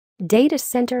Data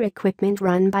center equipment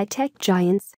run by tech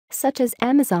giants such as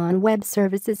Amazon Web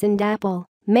Services and Apple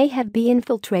may have been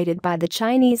infiltrated by the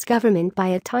Chinese government by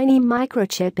a tiny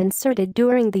microchip inserted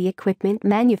during the equipment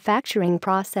manufacturing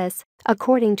process,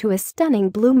 according to a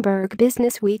stunning Bloomberg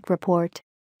Businessweek report.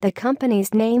 The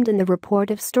companies named in the report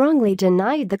have strongly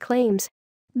denied the claims.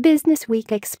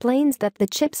 Businessweek explains that the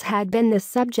chips had been the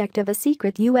subject of a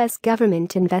secret U.S.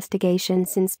 government investigation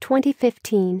since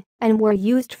 2015 and were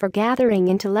used for gathering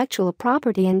intellectual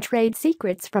property and trade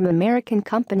secrets from American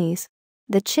companies.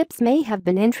 The chips may have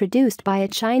been introduced by a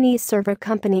Chinese server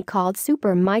company called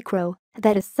Supermicro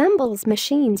that assembles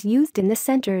machines used in the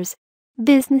centers.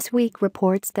 Businessweek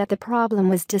reports that the problem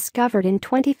was discovered in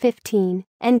 2015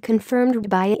 and confirmed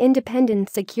by independent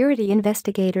security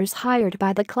investigators hired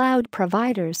by the cloud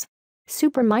providers.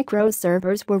 Supermicro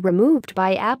servers were removed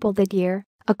by Apple that year,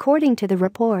 according to the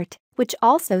report, which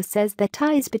also says that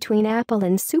ties between Apple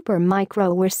and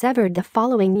Supermicro were severed the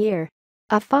following year.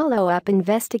 A follow-up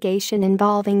investigation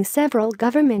involving several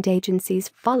government agencies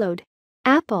followed.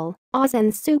 Apple, Oz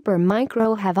and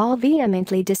Supermicro have all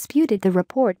vehemently disputed the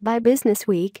report by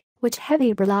Businessweek, which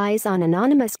heavily relies on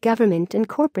anonymous government and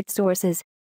corporate sources.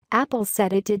 Apple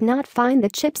said it did not find the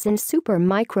chips and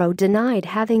Supermicro denied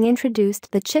having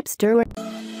introduced the chips during